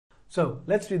So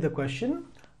let's read the question.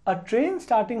 A train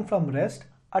starting from rest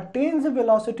attains a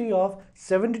velocity of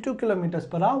 72 kilometers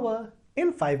per hour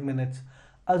in 5 minutes.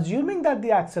 Assuming that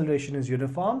the acceleration is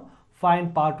uniform,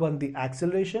 find part 1 the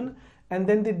acceleration and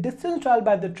then the distance traveled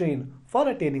by the train for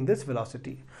attaining this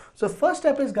velocity. So first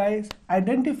step is, guys,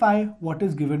 identify what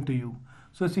is given to you.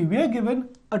 So see, we are given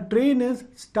a train is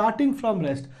starting from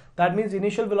rest. That means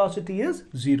initial velocity is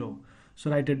 0.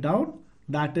 So write it down.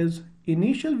 That is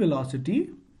initial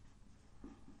velocity,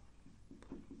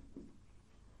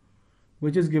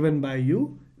 which is given by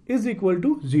you, is equal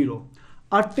to 0.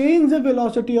 Attains a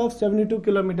velocity of 72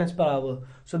 kilometers per hour.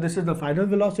 So this is the final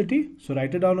velocity. So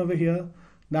write it down over here.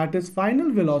 That is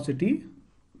final velocity,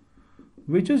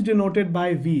 which is denoted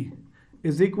by V,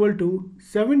 is equal to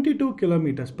 72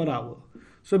 kilometers per hour.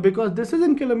 So because this is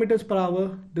in kilometers per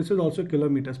hour, this is also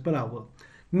kilometers per hour.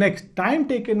 Next, time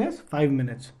taken is 5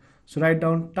 minutes. So write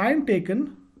down time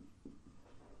taken,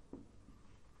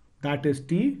 that is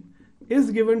T,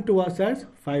 is given to us as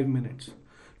 5 minutes.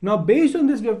 Now based on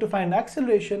this, we have to find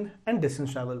acceleration and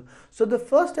distance travel. So the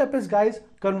first step is, guys,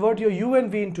 convert your U and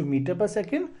V into meter per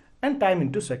second and time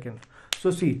into second.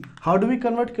 So see, how do we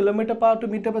convert kilometer per hour to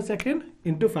meter per second?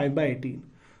 Into 5 by 18.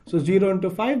 So 0 into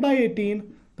 5 by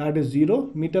 18, that is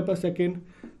 0 meter per second.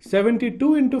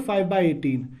 72 into 5 by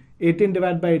 18, 18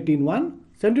 divided by 18, 1.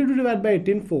 72 divided by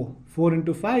 18, 4. 4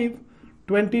 into 5,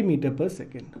 20 meter per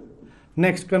second.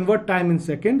 Next, convert time in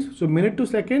seconds. So minute to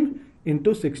second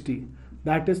into 60.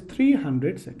 That is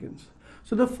 300 seconds.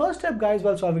 So the first step, guys,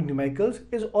 while solving numericals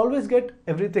is always get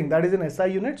everything that is in SI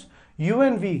units, U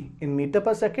and V in meter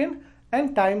per second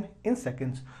and time in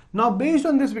seconds. Now based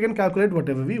on this, we can calculate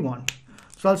whatever we want.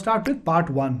 So I'll start with part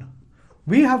 1.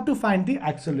 We have to find the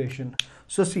acceleration.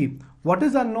 So see, what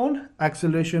is unknown?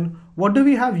 Acceleration. What do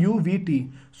we have? U, V,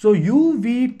 T. So U,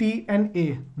 V, T and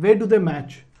A, where do they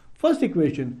match? First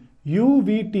equation, U,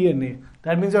 V, T and A.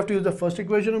 That means you have to use the first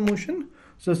equation of motion.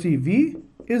 So see, V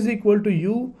is equal to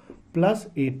U plus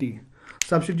AT.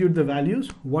 Substitute the values.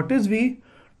 What is V?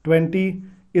 20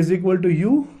 is equal to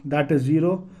U, that is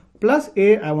 0, plus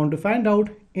A, I want to find out,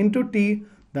 into T,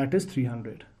 that is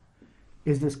 300.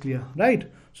 Is this clear?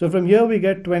 Right? So from here we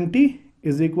get 20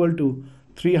 is equal to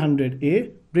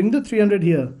 300A. Bring the 300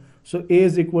 here. So A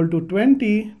is equal to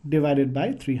 20 divided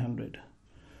by 300.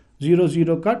 0,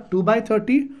 0 cut, 2 by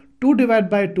 30. 2 divided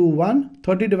by 2, 1.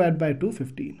 30 divided by 2,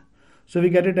 15. So we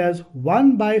get it as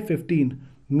 1 by 15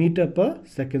 meter per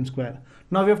second square.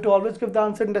 Now we have to always give the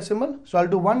answer in decimal. So I'll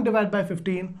do 1 divided by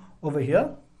 15 over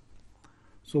here.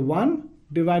 So 1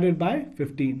 divided by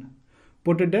 15.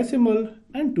 Put a decimal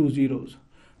and 2 zeros.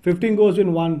 15 goes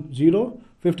in 1, 0.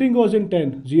 15 goes in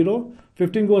 10, 0.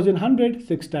 15 goes in 100,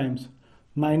 6 times.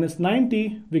 Minus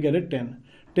 90, we get it 10.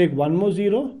 Take 1 more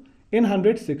 0 in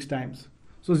 100, 6 times.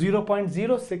 So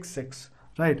 0.066,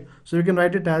 right? So you can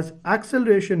write it as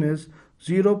acceleration is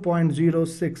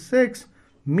 0.066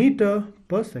 meter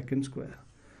per second square.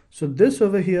 So this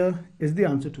over here is the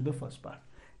answer to the first part.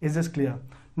 Is this clear?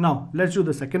 Now let's do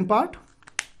the second part.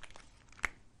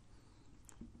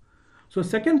 So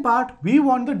second part, we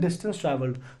want the distance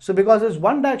traveled. So because there's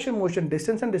one direction motion,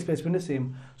 distance and displacement is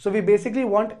same. So we basically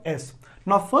want S.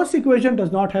 Now first equation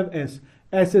does not have S.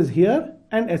 S is here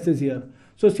and S is here.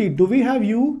 So see, do we have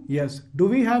U? Yes. Do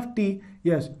we have T?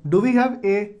 Yes. Do we have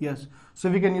A? Yes. So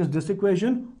we can use this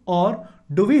equation. Or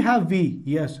do we have V?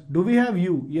 Yes. Do we have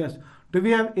U? Yes. Do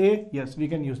we have A? Yes. We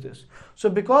can use this. So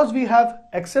because we have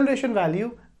acceleration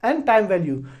value and time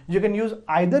value, you can use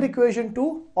either equation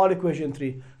 2 or equation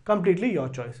 3. Completely your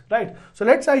choice, right? So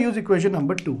let's say I use equation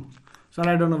number 2. So I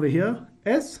write down over here,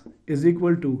 S is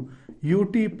equal to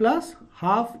ut plus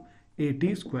half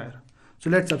at square. So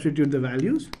let's substitute the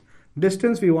values.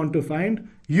 Distance we want to find,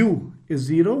 u is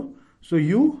 0. So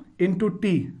u into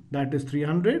t, that is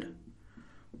 300,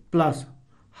 plus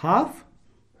half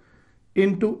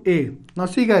into a. Now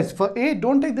see guys, for a,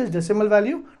 don't take this decimal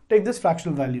value, take this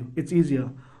fractional value. It's easier.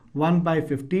 1 by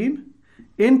 15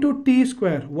 into t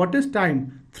square. What is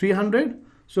time? 300.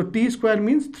 So t square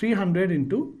means 300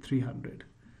 into 300.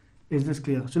 Is this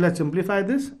clear? So let's simplify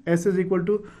this. S is equal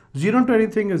to 0 to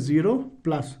anything is 0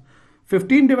 plus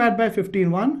 15 divided by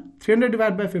 15, 1. 300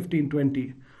 divided by 15,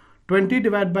 20. 20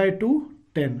 divided by 2,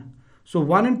 10. So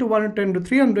 1 into 1 into 10 into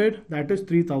 300, that is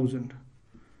 3000.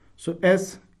 So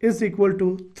S is equal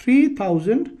to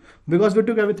 3000, because we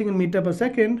took everything in meter per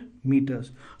second,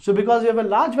 meters. So because we have a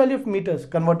large value of meters,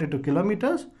 convert it to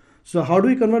kilometers. So how do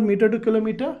we convert meter to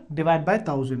kilometer? Divide by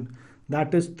 1000.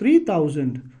 That is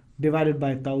 3000 divided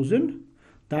by 1000.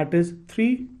 That is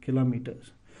 3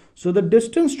 kilometers. So the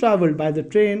distance traveled by the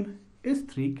train is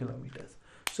 3 kilometers.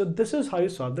 So this is how you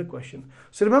solve the question.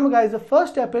 So remember guys, the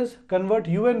first step is convert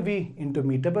u and v into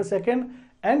meter per second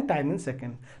and time in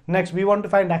second. Next, we want to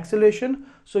find acceleration.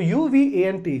 So u, v, a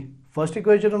and t. First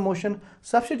equation of motion,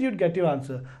 substitute, get your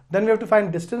answer. Then we have to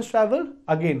find distance traveled.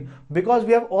 Again, because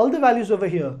we have all the values over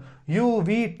here, u,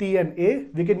 v, t and a,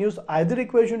 we can use either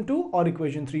equation 2 or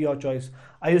equation 3, your choice.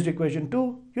 I used equation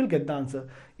 2, you'll get the answer.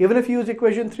 Even if you use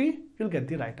equation 3, you'll get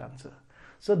the right answer.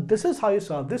 So this is how you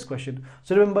solve this question.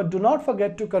 So remember, do not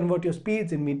forget to convert your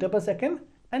speeds in meter per second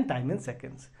and time in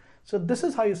seconds. So this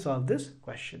is how you solve this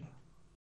question.